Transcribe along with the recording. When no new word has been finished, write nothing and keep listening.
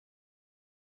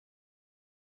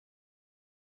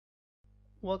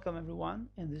Welcome everyone.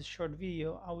 In this short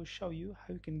video, I will show you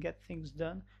how you can get things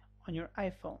done on your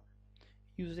iPhone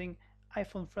using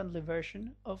iPhone-friendly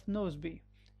version of Nozbe,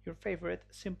 your favorite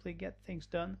Simply Get Things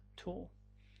Done tool.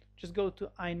 Just go to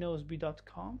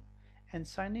iNozbe.com and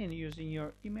sign in using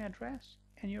your email address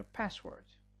and your password.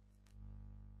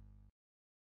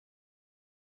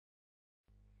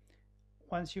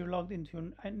 Once you're logged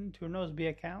into your Nozbe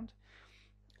account,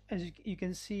 as you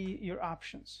can see your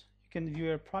options. You can view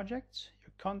your projects,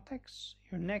 your contacts,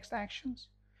 your next actions,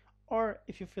 or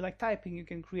if you feel like typing, you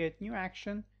can create new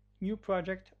action, new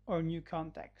project, or new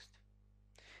context.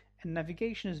 And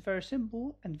navigation is very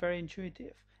simple and very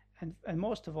intuitive. And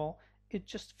most of all, it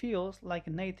just feels like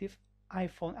a native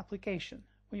iPhone application.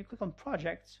 When you click on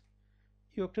projects,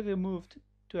 you're quickly moved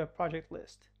to a project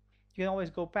list. You can always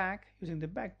go back using the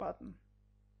back button.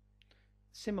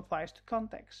 Same applies to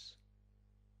contacts.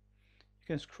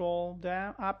 You can scroll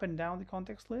down, up and down the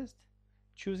context list,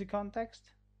 choose a context,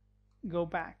 go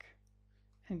back,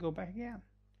 and go back again.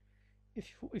 If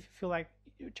you feel like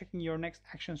you're checking your next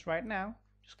actions right now,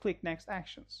 just click next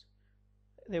actions.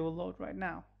 They will load right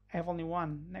now. I have only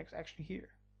one next action here.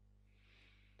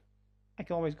 I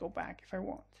can always go back if I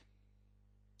want.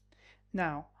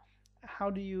 Now, how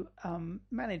do you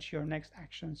manage your next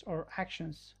actions or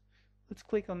actions? Let's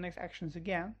click on next actions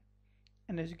again,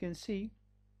 and as you can see,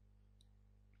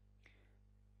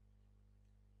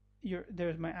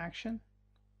 there's my action,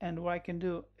 and what I can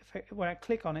do when I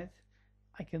click on it,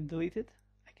 I can delete it,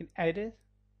 I can edit it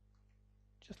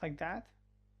just like that,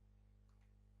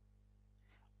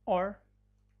 or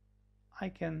I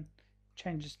can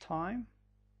change this time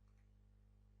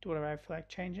to whatever I feel like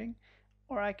changing,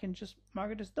 or I can just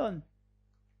mark it as done,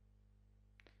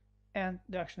 and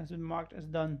the action has been marked as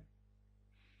done.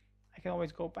 I can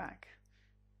always go back,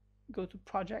 go to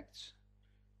projects,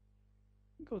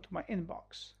 go to my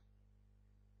inbox,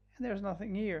 and there's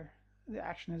nothing here. The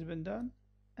action has been done,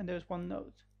 and there's one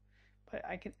note, but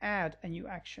I can add a new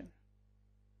action.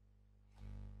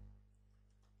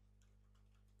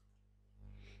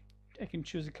 I can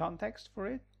choose a context for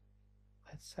it.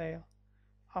 Let's say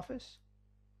office.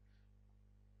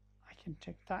 I can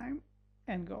check time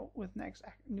and go with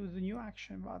the new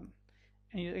action button,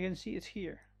 and you can see it's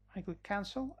here. I click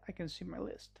cancel. I can see my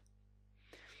list.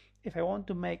 If I want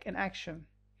to make an action,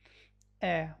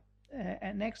 a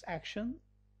next action,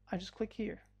 I just click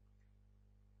here,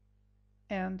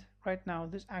 and right now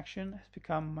this action has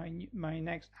become my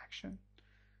next action.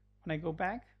 When I go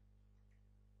back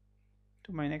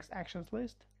to my next actions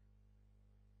list,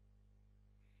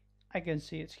 I can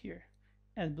see it's here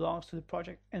and it belongs to the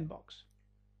project inbox.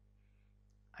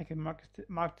 I can mark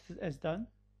it as done,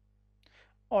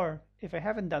 or if I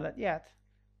haven't done that yet,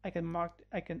 I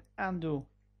can undo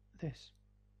this.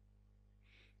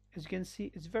 As you can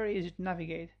see, it's very easy to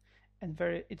navigate, and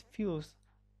it feels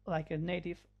like a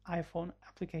native iPhone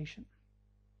application.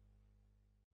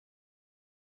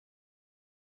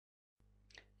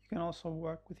 You can also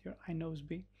work with your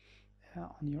iNozbe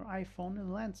on your iPhone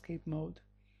in landscape mode.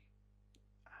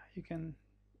 You can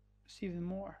see even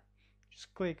more.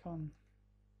 Just click on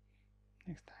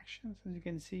next actions. As you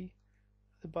can see,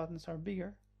 the buttons are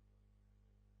bigger,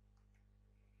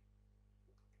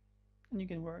 and you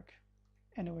can work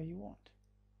any way you want.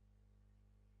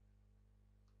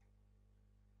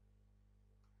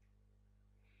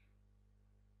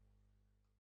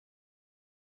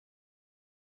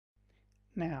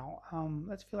 Now,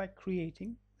 let's feel like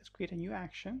creating. Let's create a new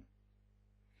action.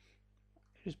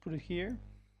 Just put it here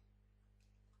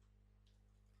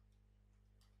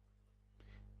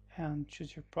and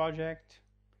choose your project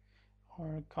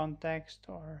or context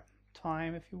or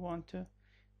time if you want to.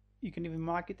 You can even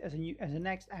mark it as a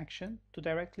next action to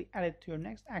directly add it to your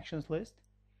next actions list,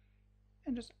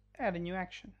 and just add a new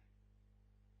action.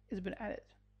 It's been added.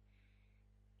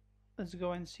 Let's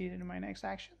go and see it in my next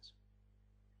actions.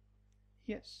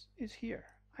 Yes, it's here,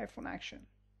 iPhone action.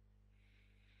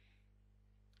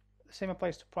 The same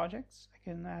applies to projects. I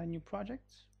can add a new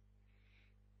project.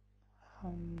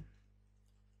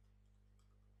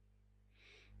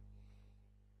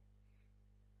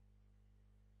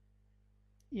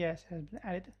 Yes, it has been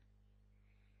added.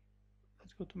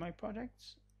 Let's go to my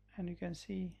projects, and you can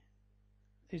see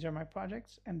these are my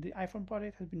projects, and the iPhone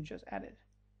project has been just added.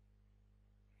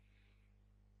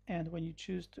 And when you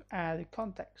choose to add a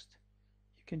context,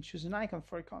 you can choose an icon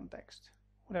for a context,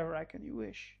 whatever icon you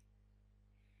wish,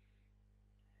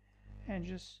 and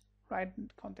just write the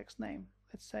context name.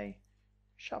 Let's say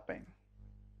shopping.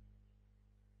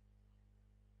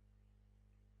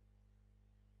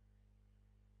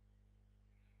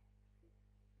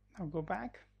 Now go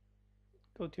back,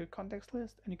 go to your contacts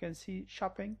list, and you can see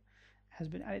shopping has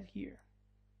been added here.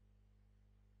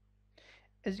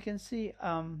 As you can see,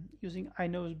 using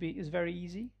iNozbe is very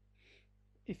easy.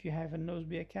 If you have a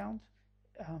Nozbe account,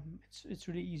 it's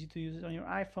really easy to use it on your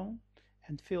iPhone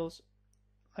and feels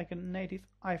like a native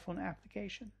iPhone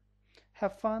application.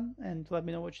 Have fun and let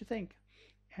me know what you think.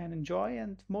 And enjoy,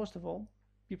 and most of all,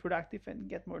 be productive and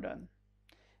get more done.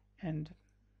 And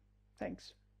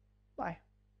thanks. Bye.